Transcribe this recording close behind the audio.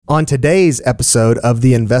On today's episode of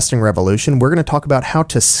The Investing Revolution, we're going to talk about how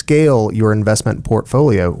to scale your investment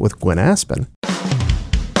portfolio with Gwen Aspen.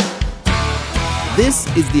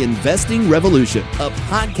 This is The Investing Revolution, a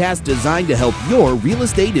podcast designed to help your real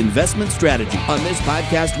estate investment strategy. On this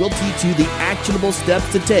podcast, we'll teach you the actionable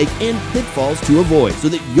steps to take and pitfalls to avoid so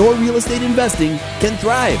that your real estate investing can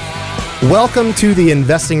thrive. Welcome to The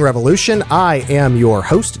Investing Revolution. I am your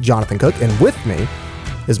host, Jonathan Cook, and with me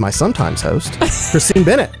is my sometimes host, Christine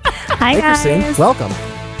Bennett. Hi, hey, guys. Christine. Welcome.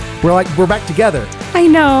 We're back together. I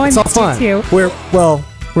know. It's all fun. Too. We're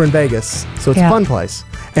in Vegas, so it's a fun place.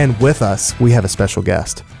 And with us, we have a special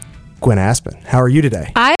guest, Gwen Aspen. How are you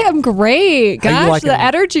today? I am great. Gosh, the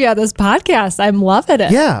energy on this podcast, I'm loving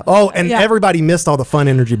it. Yeah. Oh, and everybody missed all the fun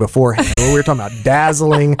energy beforehand. We were talking about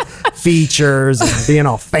dazzling features and being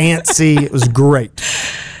all fancy. It was great.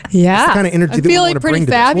 Yeah. That's the kind of energy I'm that we feeling want to pretty bring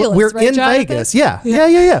fabulous, to this. We're right, in Jonathan? Vegas.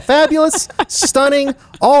 Yeah. Fabulous, stunning,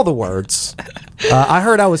 all the words. I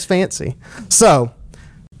heard I was fancy. So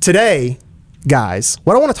today, guys,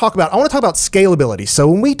 what I want to talk about scalability. So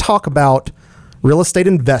when we talk about real estate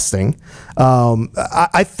investing,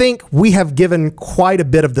 I think we have given quite a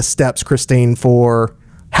bit of the steps, Christine, for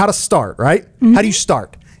how to start, right? Mm-hmm. How do you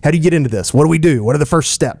start? How do you get into this? What do we do? What are the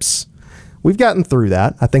first steps? We've gotten through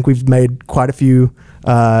that. I think we've made quite a few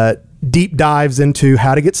deep dives into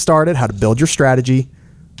how to get started, how to build your strategy.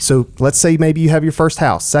 So let's say maybe you have your first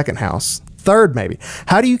house, second house, third maybe.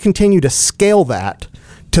 How do you continue to scale that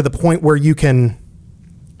to the point where you can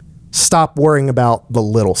stop worrying about the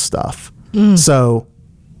little stuff? So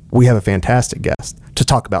we have a fantastic guest to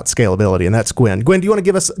talk about scalability, and that's Gwen. Gwen, do you want to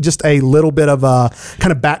give us just a little bit of a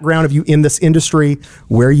kind of background of you in this industry,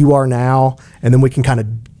 where you are now, and then we can kind of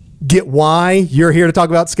get why you're here to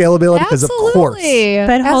talk about scalability? Because of course.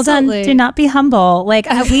 But hold on, do not be humble. Like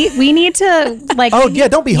we need to like. Oh yeah,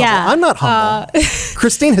 don't be humble. I'm not humble.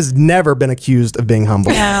 Christine has never been accused of being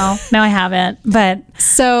humble. No, I haven't. But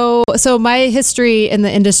so my history in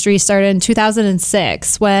the industry started in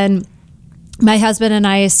 2006 when my husband and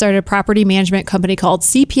I started a property management company called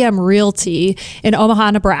CPM Realty in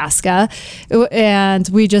Omaha, Nebraska. And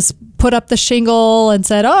we just put up the shingle and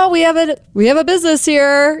said, oh, we have a business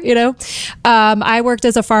here. I worked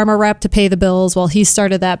as a farmer rep to pay the bills while he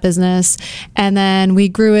started that business. And then we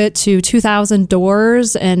grew it to 2,000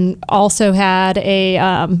 doors and also had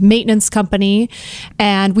a maintenance company.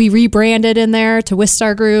 And we rebranded in there to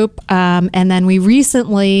Wistar Group. And then we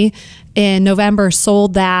recently in November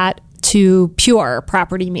sold that to Pure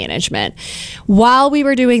Property Management. While we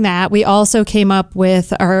were doing that, we also came up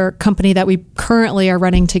with our company that we currently are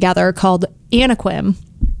running together called Anaquim.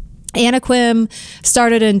 Anaquim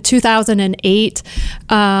started in 2008,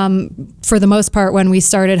 for the most part, when we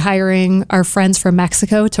started hiring our friends from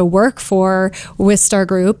Mexico to work for Wistar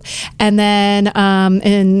Group. And then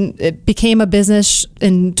it became a business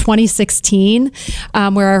in 2016,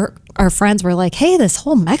 where our friends were like, hey, this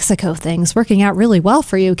whole Mexico thing's working out really well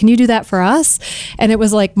for you. Can you do that for us? And it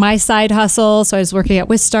was like my side hustle. So I was working at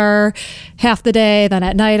Wistar half the day. Then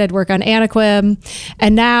at night, I'd work on Anaquim.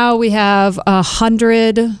 And now we have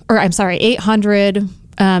 800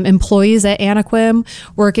 employees at Anaquim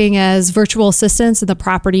working as virtual assistants in the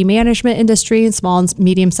property management industry and small and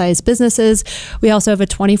medium-sized businesses. We also have a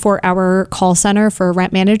 24-hour call center for a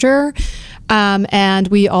rent manager. And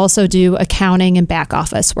we also do accounting and back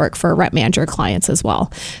office work for rent manager clients as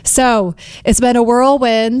well. So it's been a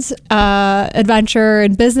whirlwind adventure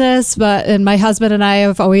in business, and my husband and I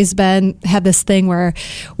have always had this thing where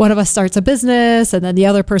one of us starts a business and then the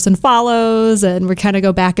other person follows, and we kind of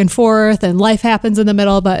go back and forth, and life happens in the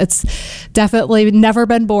middle, but it's definitely never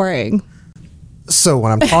been boring. So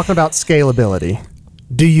when I'm talking about scalability,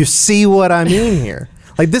 do you see what I mean here?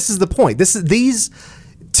 Like, this is the point.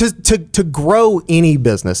 To grow any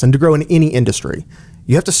business and to grow in any industry,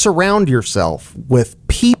 you have to surround yourself with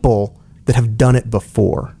people that have done it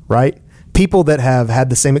before, right? People that have had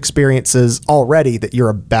the same experiences already that you're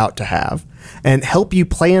about to have, and help you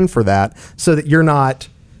plan for that so that you're not,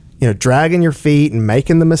 dragging your feet and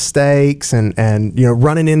making the mistakes and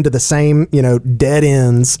running into the same, dead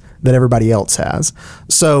ends that everybody else has.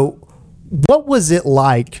 So what was it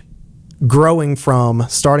like growing from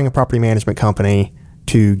starting a property management company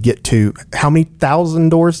to get to how many thousand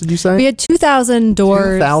doors did you say? We had 2,000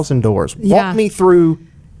 doors. 2,000 doors. Yeah. Walk me through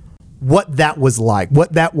what that was like,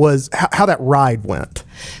 how that ride went.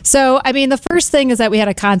 So, the first thing is that we had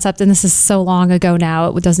a concept, and this is so long ago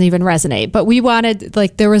now, it doesn't even resonate, but we wanted,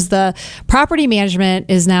 there was the property management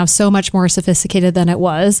is now so much more sophisticated than it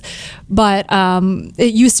was, but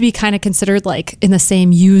it used to be kind of considered in the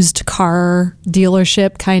same used car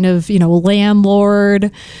dealership kind of,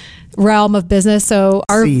 landlord realm of business. So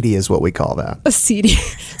our Seedy is what we call that. seedy.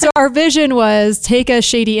 So our vision was take a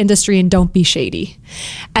shady industry and don't be shady.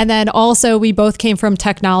 And then also we both came from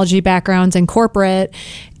technology backgrounds and corporate.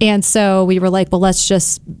 And so we were like, well, let's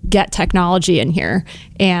just get technology in here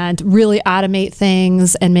and really automate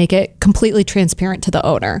things and make it completely transparent to the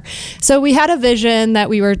owner. So we had a vision that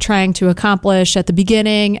we were trying to accomplish at the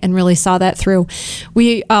beginning and really saw that through.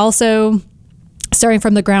 We also, starting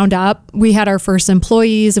from the ground up, we had our first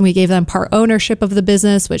employees and we gave them part ownership of the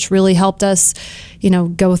business, which really helped us,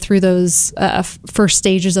 go through those first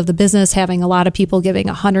stages of the business, having a lot of people giving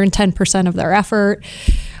 110% of their effort.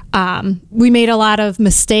 We made a lot of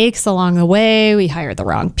mistakes along the way. We hired the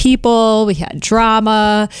wrong people. We had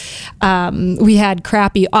drama. We had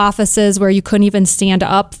crappy offices where you couldn't even stand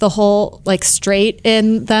up the whole straight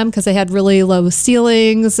in them because they had really low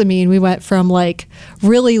ceilings. I mean, we went from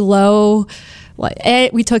really low.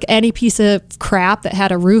 We took any piece of crap that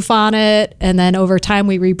had a roof on it, and then over time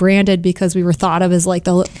we rebranded because we were thought of as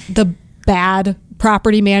the bad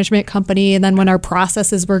property management company. And then when our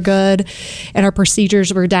processes were good and our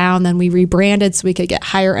procedures were down, then we rebranded so we could get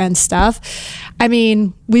higher end stuff. I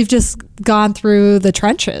mean, we've just gone through the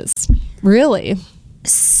trenches, really.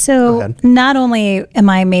 So not only am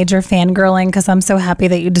I major fangirling because I'm so happy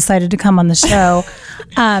that you decided to come on the show,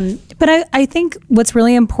 but I think what's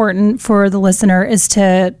really important for the listener is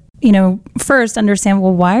to, first understand,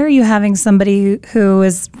 well, why are you having somebody who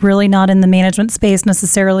is really not in the management space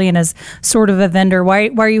necessarily and is sort of a vendor? Why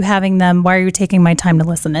are you having them? Why are you taking my time to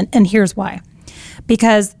listen? And here's why.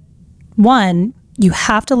 Because one, you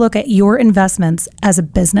have to look at your investments as a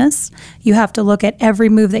business. You have to look at every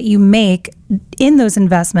move that you make in those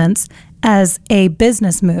investments as a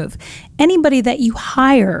business move. Anybody that you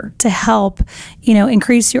hire to help,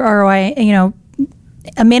 increase your ROI,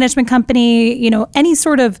 a management company, any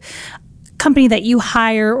sort of company that you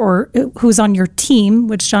hire or who's on your team,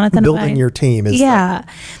 which Jonathan building your team is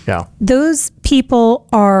those people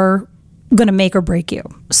are going to make or break you.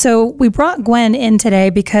 So we brought Gwen in today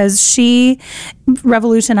because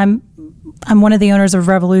Revolution, I'm one of the owners of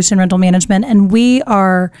Revolution Rental Management, and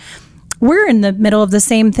we're in the middle of the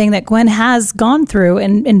same thing that Gwen has gone through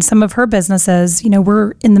in some of her businesses.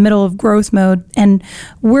 We're in the middle of growth mode, and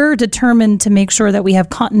we're determined to make sure that we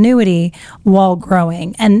have continuity while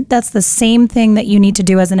growing. And that's the same thing that you need to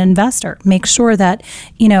do as an investor. Make sure that,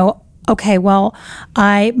 okay, well,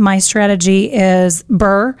 my strategy is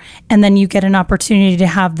BRRRR, and then you get an opportunity to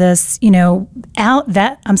have this, value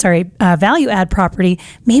add property.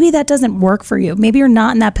 Maybe that doesn't work for you. Maybe you're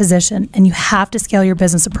not in that position, and you have to scale your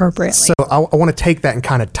business appropriately. So I want to take that and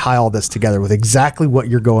kind of tie all this together with exactly what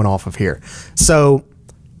you're going off of here. So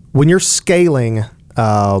when you're scaling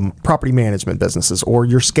property management businesses, or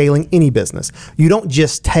you're scaling any business, you don't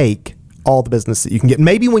just take all the business that you can get.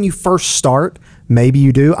 Maybe when you first start, maybe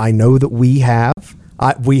you do. I know that we have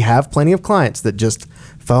plenty of clients that just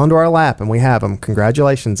fell into our lap, and we have them.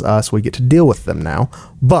 Congratulations, us. We get to deal with them now.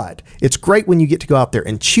 But it's great when you get to go out there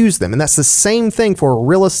and choose them. And that's the same thing for a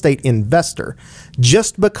real estate investor.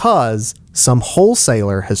 Just because some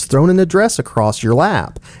wholesaler has thrown an address across your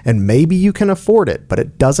lap, and maybe you can afford it, but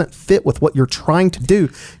it doesn't fit with what you're trying to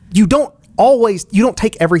do, you don't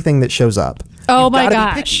take everything that shows up. Oh my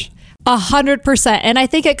gosh. 100%. And I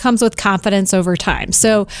think it comes with confidence over time.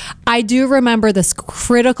 So I do remember this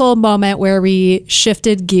critical moment where we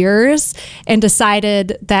shifted gears and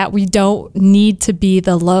decided that we don't need to be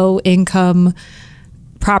the low income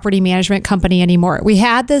property management company anymore. We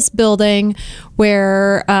had this building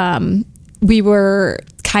where we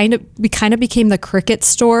kind of became the Cricket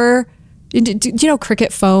store. Do you know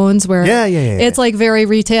Cricket phones where it's very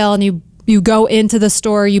retail, and you go into the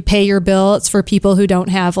store, you pay your bill. It's for people who don't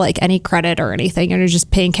have any credit or anything, and you're just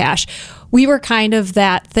paying cash. We were kind of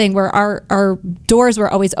that thing where our doors were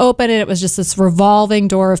always open, and it was just this revolving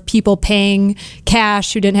door of people paying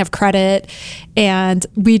cash who didn't have credit. And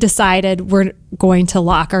we decided we're going to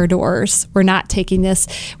lock our doors. We're not taking this.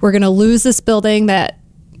 We're going to lose this building that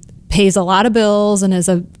pays a lot of bills and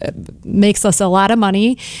makes us a lot of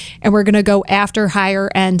money, and we're going to go after higher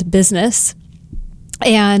end business.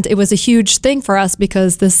 And it was a huge thing for us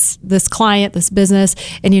because this client, this business,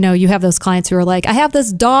 and you have those clients who are like, I have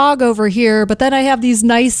this dog over here, but then I have these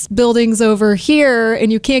nice buildings over here,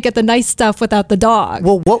 and you can't get the nice stuff without the dog.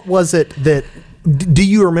 Well, what was it that, do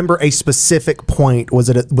you remember a specific point? Was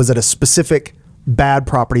it a specific bad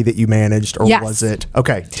property that you managed, or was it?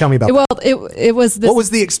 Okay, tell me about that. Well, it was this. What was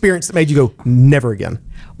the experience that made you go, never again?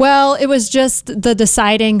 Well, it was just the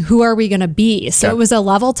deciding who are we going to be. So it was a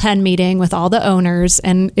level 10 meeting with all the owners,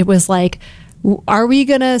 and it was like, are we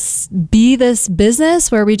going to be this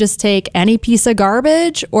business where we just take any piece of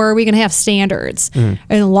garbage, or are we going to have standards?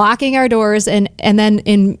 And locking our doors and then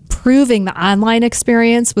improving the online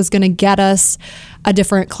experience was going to get us a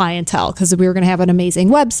different clientele, because we were going to have an amazing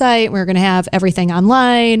website. We were going to have everything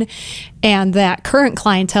online, and that current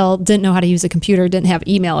clientele didn't know how to use a computer, didn't have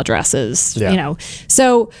email addresses, you know.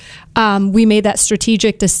 So we made that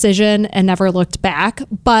strategic decision and never looked back.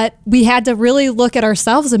 But we had to really look at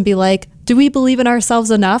ourselves and be like, do we believe in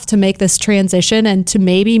ourselves enough to make this transition and to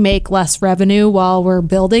maybe make less revenue while we're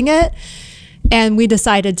building it? And we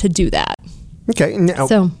decided to do that. Okay. Now,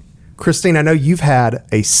 so, Christine, I know you've had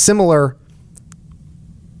a similar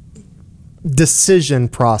decision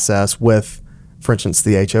process with, for instance,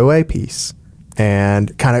 the HOA piece,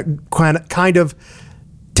 and kind of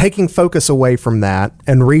taking focus away from that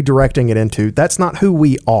and redirecting it into, that's not who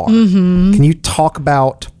we are. Can you talk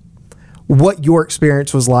about what your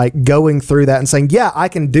experience was like going through that and saying, yeah, I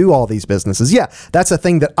can do all these businesses. Yeah, that's a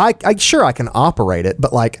thing that I can operate it,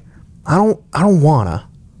 but like, I don't wanna,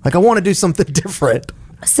 like, I want to do something different.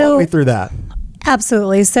 So walk me through that.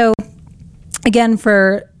 Absolutely. So again,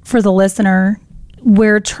 for the listener,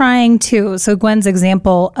 we're trying to, so Gwen's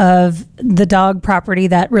example of the dog property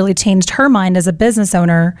that really changed her mind as a business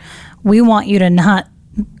owner, we want you to not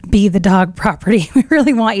be the dog property. We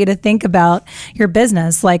really want you to think about your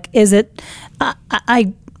business. Like, is it,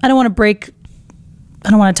 I don't want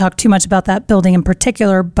to talk too much about that building in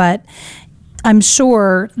particular, but I'm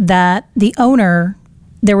sure that the owner,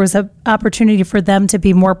 there was an opportunity for them to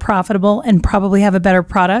be more profitable and probably have a better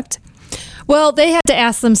product. Well, they had to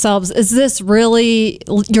ask themselves, is this really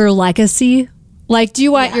your legacy? Like, do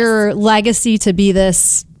you want your legacy to be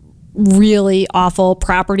this really awful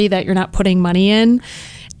property that you're not putting money in?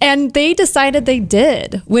 And they decided they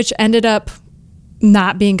did, which ended up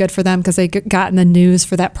not being good for them because they got in the news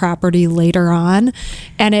for that property later on.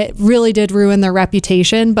 And it really did ruin their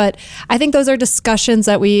reputation. But I think those are discussions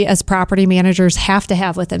that we as property managers have to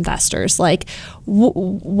have with investors. Like,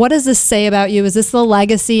 what does this say about you? Is this the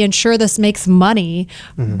legacy? And sure, this makes money,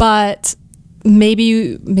 but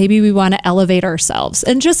maybe we want to elevate ourselves.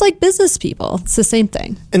 And just like business people, it's the same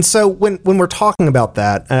thing. And so when we're talking about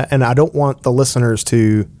that, and I don't want the listeners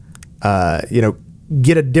to,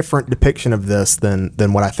 get a different depiction of this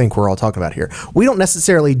than what I think we're all talking about here. We don't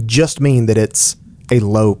necessarily just mean that it's a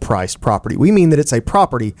low priced property. We mean that it's a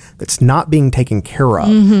property that's not being taken care of.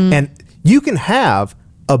 And you can have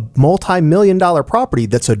a multi-million-dollar property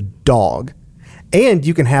that's a dog, and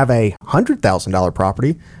you can have a $100,000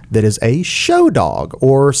 property that is a show dog,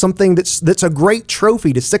 or something that's a great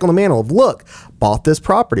trophy to stick on the mantle of, look, bought this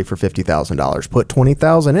property for $50,000, put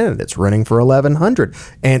 $20,000 in it, it's renting for $1,100,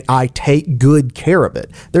 and I take good care of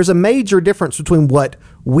it. There's a major difference between what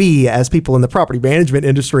we as people in the property management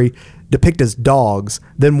industry depict as dogs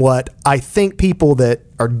than what I think people that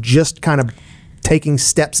are just kind of taking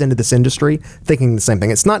steps into this industry thinking the same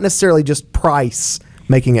thing. It's not necessarily just price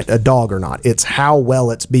making it a dog or not. It's how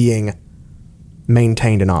well it's being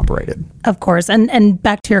maintained and operated. Of course. And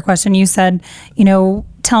back to your question, you said,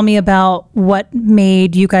 tell me about what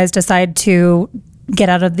made you guys decide to get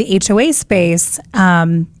out of the HOA space.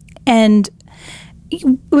 And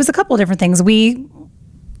it was a couple of different things.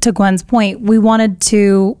 To Gwen's point, we wanted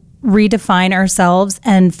to redefine ourselves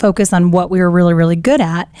and focus on what we were really, really good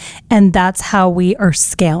at. And that's how we are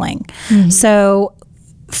scaling. So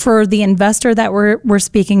for the investor that we're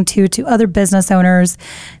speaking to other business owners,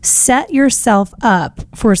 set yourself up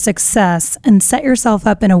for success and set yourself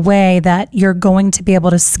up in a way that you're going to be able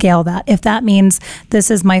to scale that. If that means this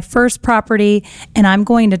is my first property and I'm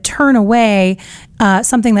going to turn away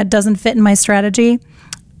something that doesn't fit in my strategy,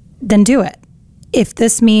 then do it. If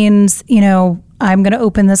this means, I'm going to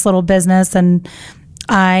open this little business and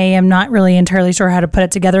I am not really entirely sure how to put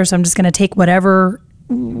it together, so I'm just going to take whatever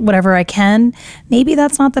I can, maybe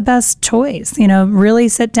that's not the best choice. Really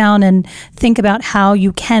sit down and think about how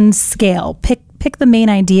you can scale. Pick the main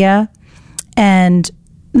idea, and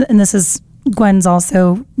this is, Gwen's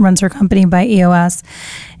also runs her company by EOS.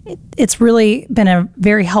 It's really been a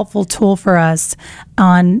very helpful tool for us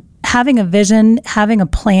on having a vision, having a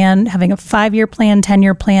plan, having a 5-year plan,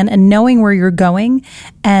 10-year plan, and knowing where you're going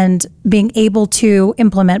and being able to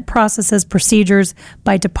implement processes, procedures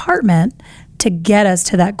by department to get us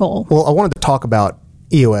to that goal. Well, I wanted to talk about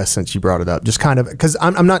EOS since you brought it up, just kind of, because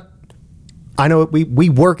I'm not, I know we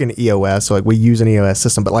work in EOS, so like we use an EOS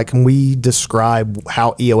system, but like, can we describe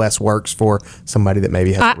how EOS works for somebody that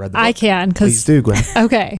maybe hasn't read the book? I can. Please do, Gwen.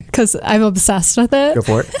 Okay, because I'm obsessed with it. Go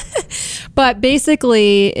for it. But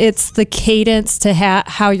basically, it's the cadence to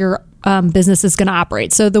how your business is going to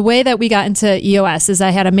operate. So the way that we got into EOS is I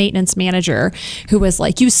had a maintenance manager who was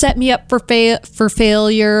like, you set me up for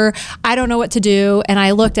failure. I don't know what to do. And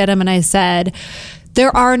I looked at him and I said,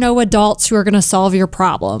 there are no adults who are going to solve your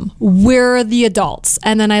problem. We're the adults.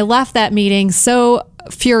 And then I left that meeting so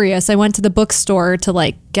furious. I went to the bookstore to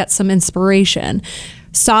like get some inspiration,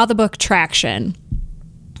 saw the book Traction.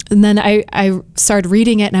 And then I started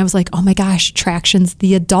reading it and I was like, oh my gosh, Traction's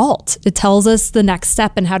the adult. It tells us the next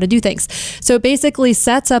step and how to do things. So it basically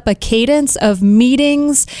sets up a cadence of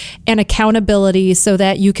meetings and accountability so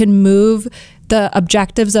that you can move the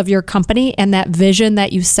objectives of your company and that vision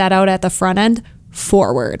that you set out at the front end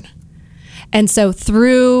forward. And so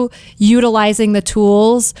through utilizing the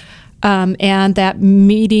tools and that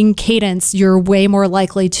meeting cadence, you're way more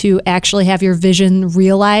likely to actually have your vision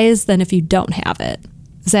realized than if you don't have it.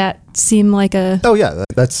 Does that seem like a... Oh, yeah.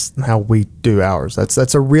 That's how we do ours.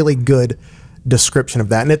 That's a really good description of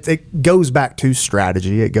that. And it goes back to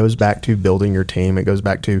strategy. It goes back to building your team. It goes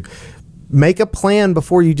back to make a plan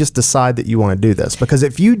before you just decide that you want to do this. Because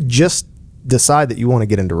if you just decide that you want to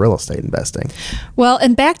get into real estate investing. Well,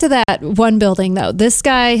 and back to that one building though, this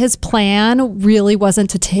guy, his plan really wasn't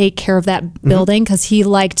to take care of that building because he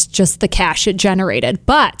liked just the cash it generated,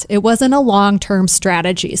 but it wasn't a long-term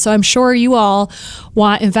strategy. So I'm sure you all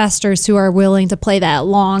want investors who are willing to play that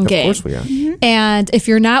long game. Of course we are. And if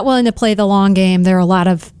you're not willing to play the long game, there are a lot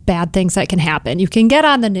of bad things that can happen. You can get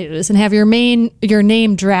on the news and have your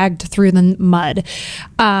name dragged through the mud.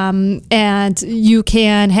 And you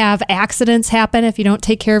can have accidents happen if you don't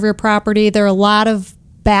take care of your property. There are a lot of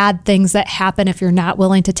bad things that happen if you're not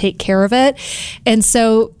willing to take care of it. And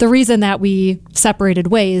so the reason that we separated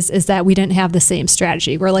ways is that we didn't have the same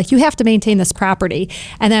strategy. We're like, you have to maintain this property.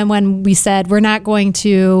 And then when we said, we're not going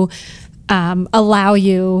to allow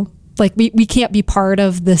you, like we can't be part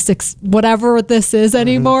of this, whatever this is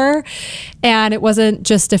anymore. And it wasn't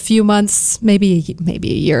just a few months, maybe a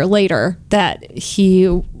year later that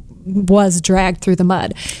he was dragged through the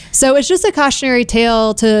mud. So it's just a cautionary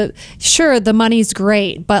tale to, sure, the money's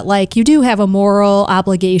great, but like you do have a moral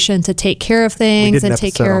obligation to take care of things and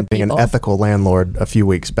take care of being people. An ethical landlord a few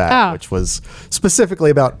weeks back, which was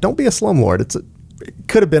specifically about don't be a slumlord. It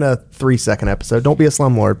could have been a 3-second episode. Don't be a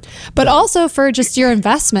slumlord. But also for just your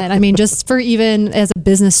investment. I mean, just for even as a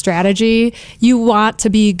business strategy, you want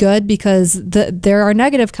to be good because there are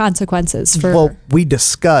negative consequences for... Well,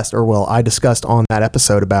 I discussed on that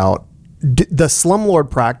episode about the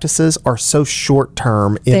slumlord practices are so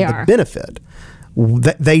short-term in the benefit.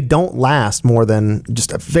 They don't last more than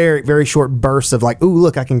just a very, very short burst of like, ooh,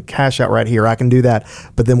 look, I can cash out right here. I can do that.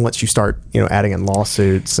 But then once you start, adding in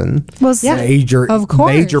lawsuits and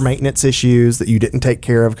major maintenance issues that you didn't take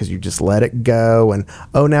care of because you just let it go. And,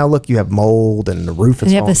 oh, now look, you have mold and the roof is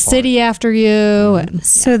and you have the city after you. And,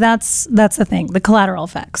 so that's the thing, the collateral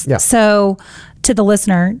effects. Yeah. So to the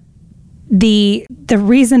listener, the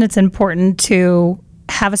reason it's important to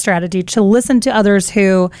have a strategy, to listen to others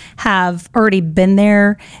who have already been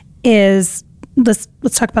there is, let's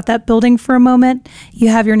talk about that building for a moment. You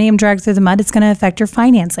have your name dragged through the mud. It's going to affect your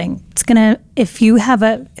financing. It's going to, if you have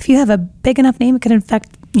a big enough name, it can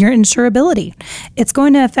affect your insurability. It's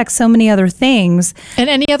going to affect so many other things. And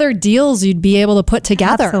any other deals you'd be able to put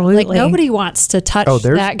together. Absolutely. Like nobody wants to touch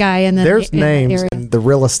that guy in the There's names in the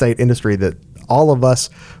real estate industry that all of us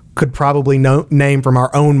could probably name from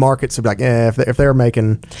our own markets to be like, if they're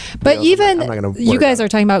making. But deals, even I'm not gonna you guys are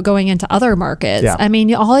talking about going into other markets. Yeah. I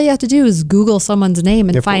mean, all you have to do is Google someone's name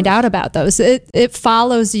and find out about those. It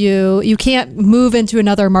follows you. You can't move into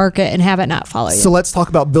another market and have it not follow you. So let's talk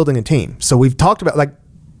about building a team. So we've talked about like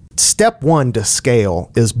step one to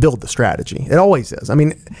scale is build the strategy. It always is. I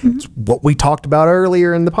mean, it's what we talked about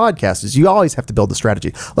earlier in the podcast is you always have to build the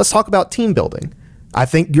strategy. Let's talk about team building. I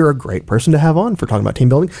think you're a great person to have on for talking about team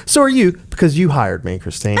building. So are you, because you hired me,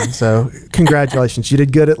 Christine. So congratulations. You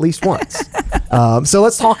did good at least once. So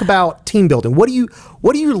let's talk about team building. What are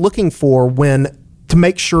you looking for to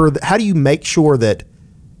make sure that, how do you make sure that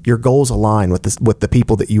your goals align with the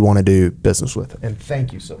people that you want to do business with? And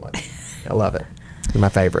thank you so much. I love it. You're my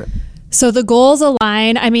favorite. So the goals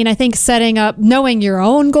align. I mean, I think setting up, knowing your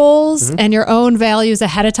own goals and your own values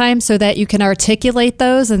ahead of time so that you can articulate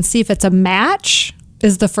those and see if it's a match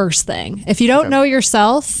is the first thing. If you don't know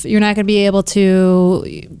yourself, you're not going to be able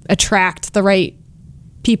to attract the right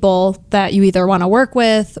people that you either want to work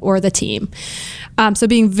with or the team. So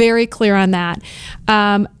being very clear on that.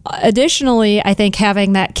 Additionally, I think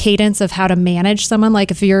having that cadence of how to manage someone, like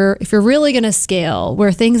if you're really going to scale,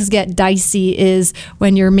 where things get dicey is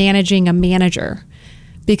when you're managing a manager,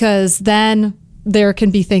 because then there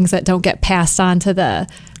can be things that don't get passed on to the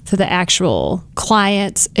actual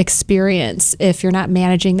client experience if you're not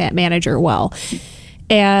managing that manager well.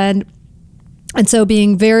 And so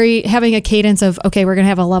having a cadence of, okay, we're going to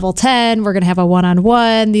have a level 10, we're going to have a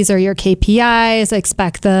one-on-one. These are your KPIs.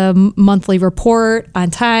 Expect the monthly report on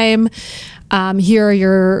time. Here are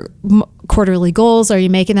your quarterly goals. Are you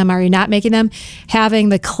making them? Are you not making them? Having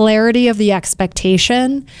the clarity of the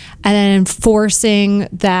expectation and then enforcing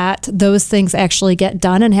that those things actually get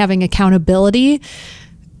done and having accountability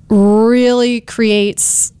really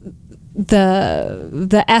creates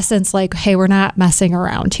the essence, like, hey, we're not messing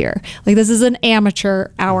around here. Like, this is an amateur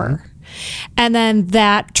hour. And then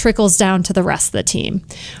that trickles down to the rest of the team.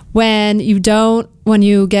 When you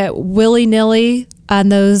get willy-nilly on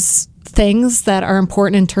those things that are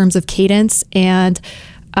important in terms of cadence and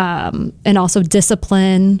also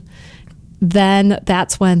discipline, then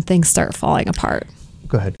that's when things start falling apart.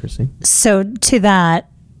 Go ahead, Christine. So to that,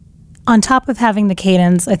 on top of having the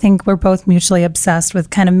cadence, I think we're both mutually obsessed with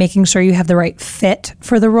kind of making sure you have the right fit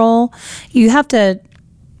for the role. You have to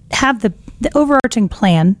have the overarching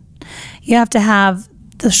plan. You have to have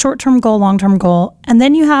the short-term goal, long-term goal, and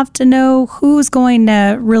then you have to know who's going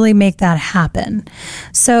to really make that happen.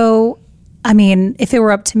 So, I mean, if it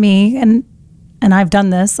were up to me, and I've done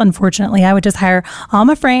this, unfortunately, I would just hire all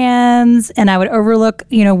my friends and I would overlook,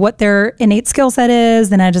 what their innate skill set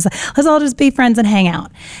is. And let's all just be friends and hang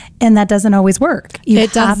out. And that doesn't always work.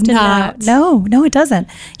 It does not. No, it doesn't.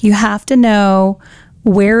 You have to know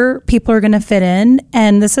where people are going to fit in.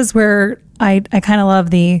 And this is where I kind of love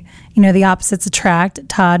the opposites attract.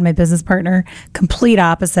 Todd, my business partner, complete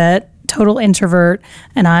opposite, total introvert.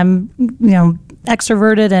 And I'm,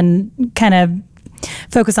 extroverted and kind of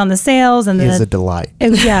focus on the sales and is a delight.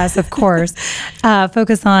 Yes, of course.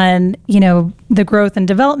 Focus on, the growth and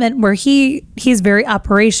development where he's very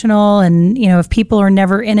operational and, if people are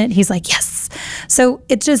never in it, he's like, yes. So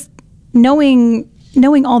it's just knowing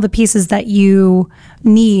all the pieces that you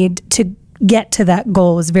need to get to that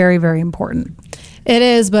goal is very, very important. It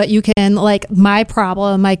is, but you can,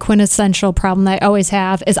 my quintessential problem that I always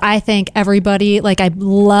have is I think everybody, I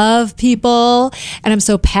love people and I'm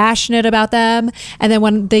so passionate about them. And then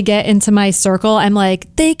when they get into my circle, I'm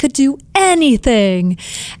like, they could do anything.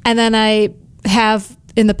 And then I have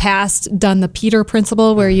in the past done the Peter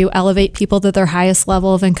principle where you elevate people to their highest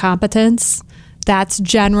level of incompetence. That's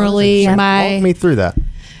generally Walk me through that.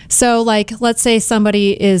 So let's say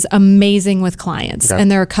somebody is amazing with clients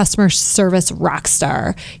and they're a customer service rock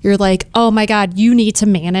star. You're like, oh my God, you need to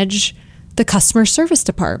manage the customer service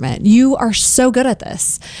department. You are so good at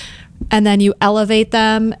this. And then you elevate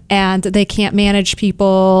them and they can't manage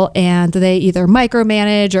people and they either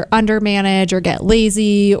micromanage or undermanage or get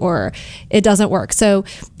lazy or it doesn't work. So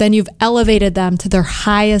then you've elevated them to their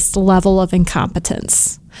highest level of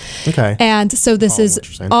incompetence. Okay. And so this is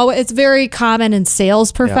it's very common in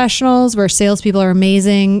sales professionals where salespeople are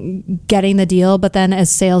amazing getting the deal, but then as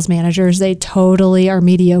sales managers, they totally are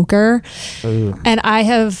mediocre. Ooh. And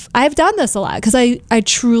I've done this a lot because I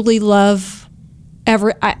truly love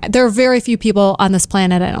there are very few people on this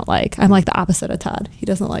planet I don't like. I'm like the opposite of Todd. He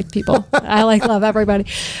doesn't like people. I love everybody.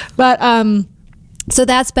 But so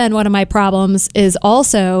that's been one of my problems is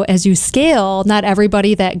also as you scale, not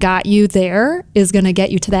everybody that got you there is going to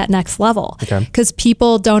get you to that next level because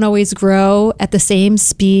people don't always grow at the same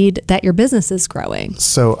speed that your business is growing.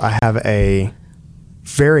 So I have I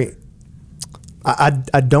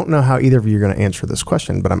don't know how either of you are going to answer this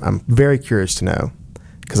question, but I'm very curious to know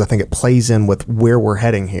because I think it plays in with where we're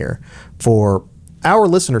heading here. For our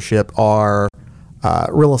listenership are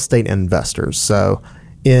real estate investors. So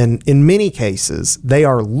in many cases, they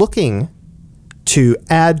are looking to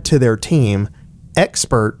add to their team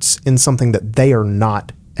experts in something that they are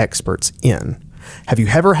not experts in. Have you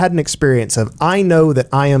ever had an experience of, I know that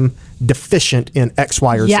I am deficient in X,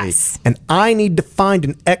 Y, or Z, and I need to find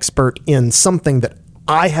an expert in something that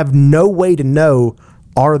I have no way to know,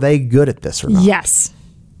 are they good at this or not? Yes.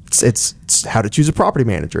 It's how to choose a property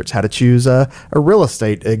manager. It's how to choose a real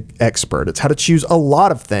estate expert. It's how to choose a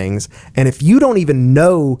lot of things. And if you don't even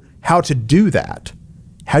know how to do that,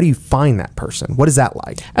 how do you find that person? What is that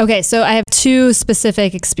like? Okay, so I have two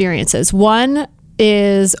specific experiences. One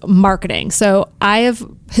is marketing. So I have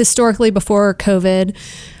historically before COVID,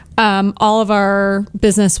 all of our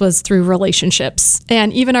business was through relationships.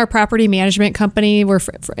 And even our property management company, we're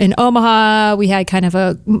in Omaha, we had kind of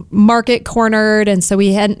a market cornered. And so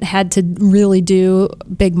we hadn't had to really do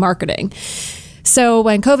big marketing. So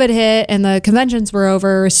when COVID hit and the conventions were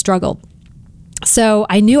over, struggled. So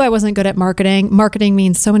I knew I wasn't good at marketing. Marketing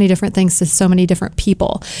means so many different things to so many different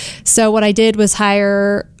people. So what I did was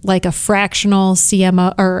hire like a fractional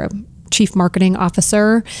CMO or a chief marketing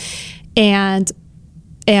officer. And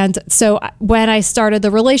so when I started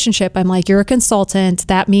the relationship, I'm like, you're a consultant.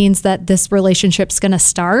 That means that this relationship's going to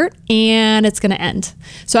start and it's going to end.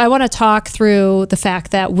 So I want to talk through the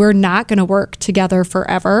fact that we're not going to work together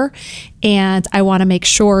forever. And I want to make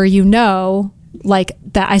sure you know, like,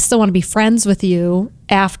 that I still want to be friends with you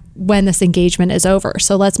when this engagement is over.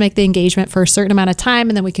 So let's make the engagement for a certain amount of time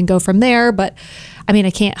and then we can go from there. But I mean,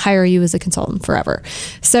 I can't hire you as a consultant forever.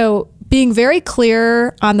 So being very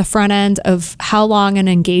clear on the front end of how long an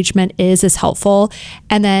engagement is helpful.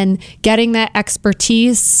 And then getting that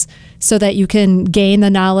expertise so that you can gain the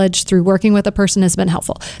knowledge through working with a person has been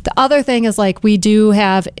helpful. The other thing is, like, we do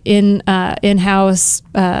have in-house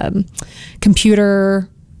computer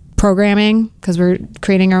programming because we're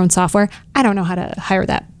creating our own software. I don't know how to hire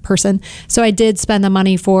that person. So I did spend the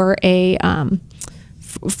money for a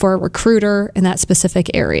recruiter in that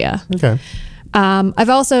specific area. Okay. I've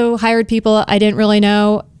also hired people I didn't really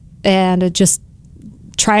know and just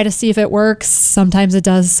try to see if it works. Sometimes it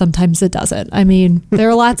does, sometimes it doesn't. I mean, there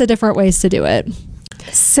are lots of different ways to do it.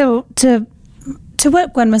 So to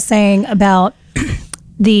what Gwen was saying about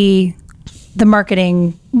the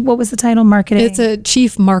marketing, what was the title? Marketing? It's a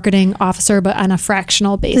chief marketing officer, but on a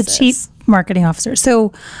fractional basis. The chief marketing officer.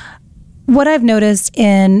 So what I've noticed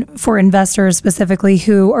for investors specifically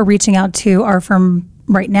who are reaching out to our firm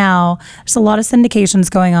right now, there's a lot of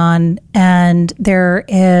syndications going on, and there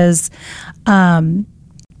is,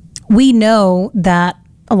 we know that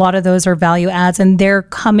a lot of those are value adds, and they're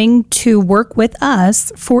coming to work with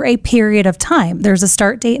us for a period of time. There's a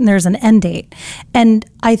start date and there's an end date. And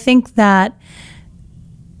I think that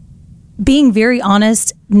being very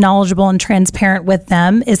honest, knowledgeable, and transparent with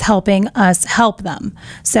them is helping us help them.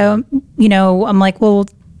 So, I'm like, well,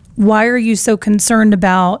 why are you so concerned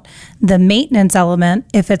about the maintenance element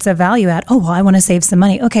if it's a value add? Oh, well, I want to save some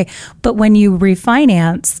money. Okay. But when you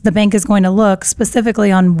refinance, the bank is going to look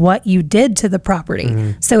specifically on what you did to the property.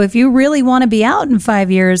 Mm-hmm. So if you really want to be out in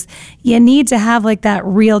 5 years, you need to have like that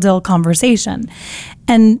real deal conversation.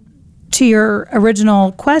 And to your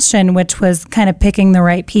original question, which was kind of picking the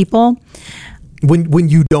right people. When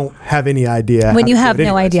you don't have any idea. When you have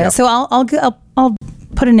no idea. Yeah. So I'll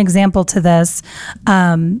put an example to this.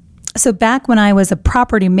 So back when I was a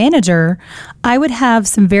property manager, I would have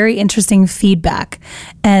some very interesting feedback.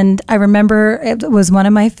 And I remember it was one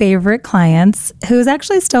of my favorite clients who is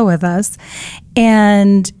actually still with us.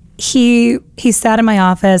 And he sat in my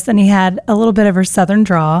office and he had a little bit of a Southern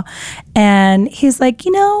drawl. And he's like,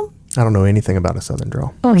 I don't know anything about a Southern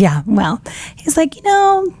drawl. Oh, yeah. Well, he's like,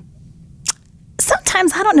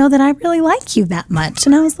 sometimes I don't know that I really like you that much.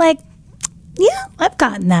 And I was like, yeah, I've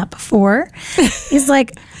gotten that before. He's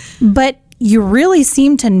like, but you really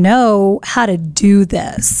seem to know how to do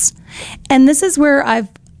this. And this is where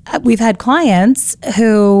we've had clients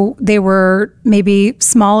who they were maybe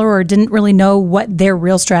smaller or didn't really know what their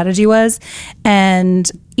real strategy was. And,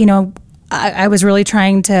 I was really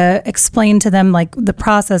trying to explain to them like the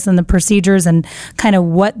process and the procedures and kind of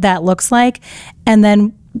what that looks like. And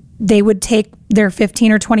then they would take their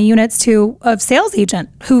 15 or 20 units to a sales agent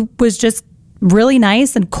who was just really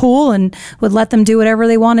nice and cool and would let them do whatever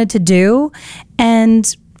they wanted to do.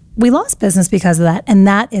 And we lost business because of that. And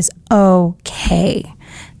that is okay.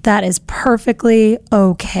 That is perfectly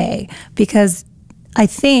okay. Because I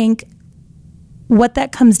think what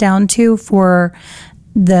that comes down to for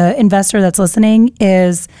the investor that's listening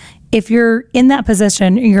is if you're in that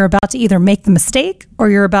position, you're about to either make the mistake or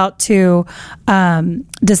you're about to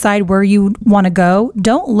decide where you want to go.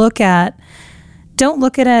 Don't look at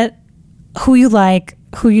it who you like,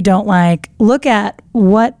 who you don't like. Look at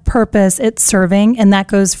what purpose it's serving, and that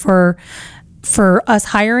goes for us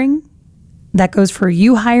hiring. That goes for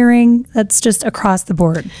you hiring. That's just across the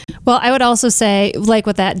board. Well, I would also say, like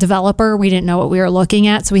with that developer, we didn't know what we were looking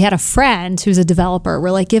at. So we had a friend who's a developer.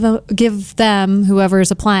 We're like, give them, whoever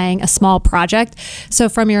is applying, a small project. So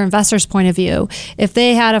from your investor's point of view, if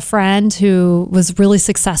they had a friend who was really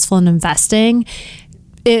successful in investing,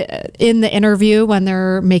 in the interview when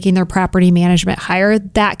they're making their property management hire,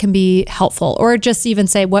 that can be helpful. Or just even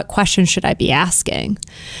say, what questions should I be asking?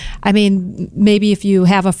 I mean, maybe if you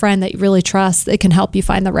have a friend that you really trust, it can help you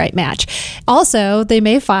find the right match. Also, they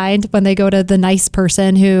may find when they go to the nice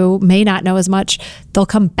person who may not know as much, they'll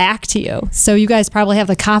come back to you. So you guys probably have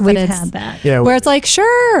the confidence. We've had that. Yeah, where it's like,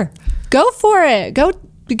 sure, go for it.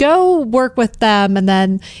 Go work with them. And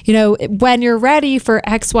then, when you're ready for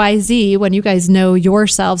XYZ, when you guys know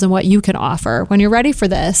yourselves and what you can offer, when you're ready for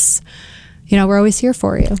this, we're always here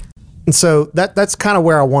for you. And so that's kind of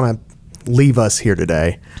where I want to leave us here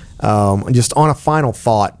today. Just on a final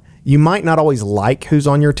thought, you might not always like who's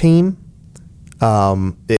on your team.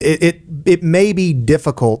 It may be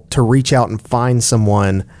difficult to reach out and find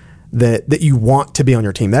someone that you want to be on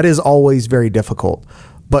your team. That is always very difficult.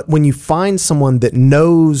 But when you find someone that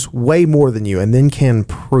knows way more than you and then can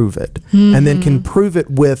prove it, and then can prove it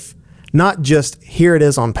with not just here it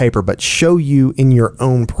is on paper, but show you in your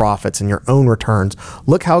own profits and your own returns.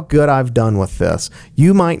 Look how good I've done with this.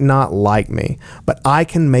 You might not like me, but I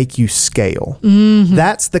can make you scale.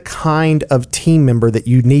 That's the kind of team member that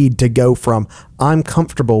you need to go from I'm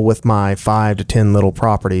comfortable with my 5 to 10 little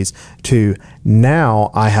properties to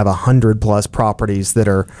now I have 100+ properties that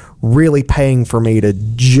are really paying for me to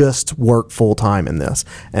just work full time in this.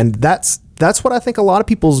 And that's what I think a lot of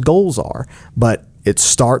people's goals are. But it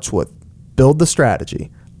starts with build the strategy,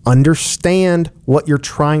 understand what you're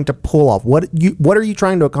trying to pull off. What are you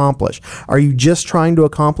trying to accomplish? Are you just trying to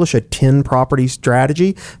accomplish a 10 property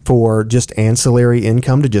strategy for just ancillary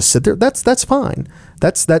income to just sit there? That's fine.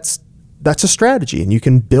 That's a strategy, and you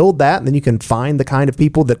can build that, and then you can find the kind of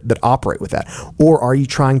people that operate with that. Or are you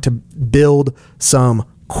trying to build some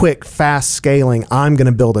quick, fast scaling, I'm going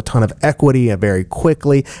to build a ton of equity very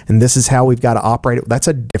quickly, and this is how we've got to operate it? That's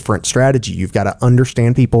a different strategy. You've got to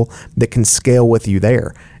understand people that can scale with you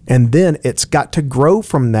there. And then it's got to grow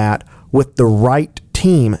from that with the right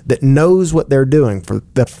team that knows what they're doing. For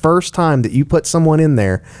the first time that you put someone in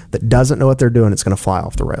there that doesn't know what they're doing, it's going to fly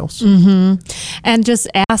off the rails. And just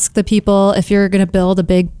ask the people, if you're going to build a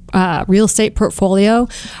big real estate portfolio,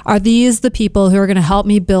 are these the people who are going to help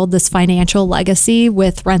me build this financial legacy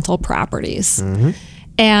with rental properties?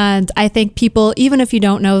 And I think people, even if you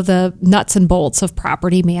don't know the nuts and bolts of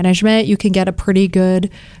property management, you can get a pretty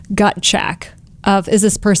good gut check of, is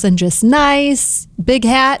this person just nice, big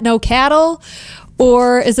hat, no cattle?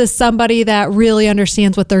 Or is this somebody that really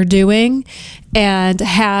understands what they're doing and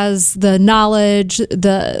has the knowledge,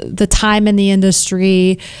 the time in the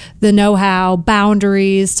industry, the know-how,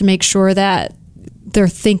 boundaries to make sure that they're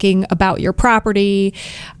thinking about your property?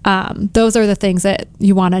 Those are the things that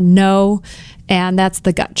you want to know, and that's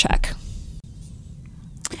the gut check.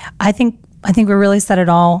 I think we really said it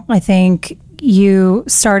all. I think you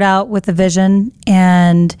start out with a vision,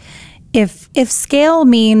 and if scale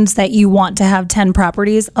means that you want to have 10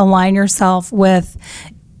 properties, align yourself with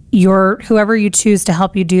whoever you choose to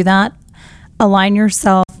help you do that. Align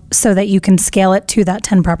yourself so that you can scale it to that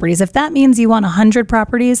 10 properties. If that means you want 100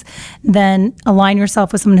 properties, then align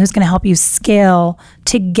yourself with someone who's going to help you scale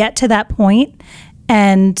to get to that point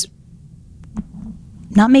and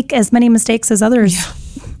not make as many mistakes as others.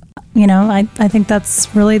 I think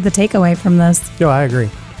that's really the takeaway from this. No, I agree.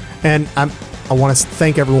 And I want to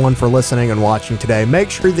thank everyone for listening and watching today. Make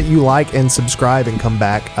sure that you like and subscribe and come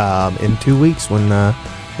back in 2 weeks when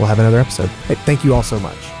we'll have another episode. Hey, thank you all so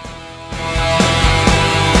much.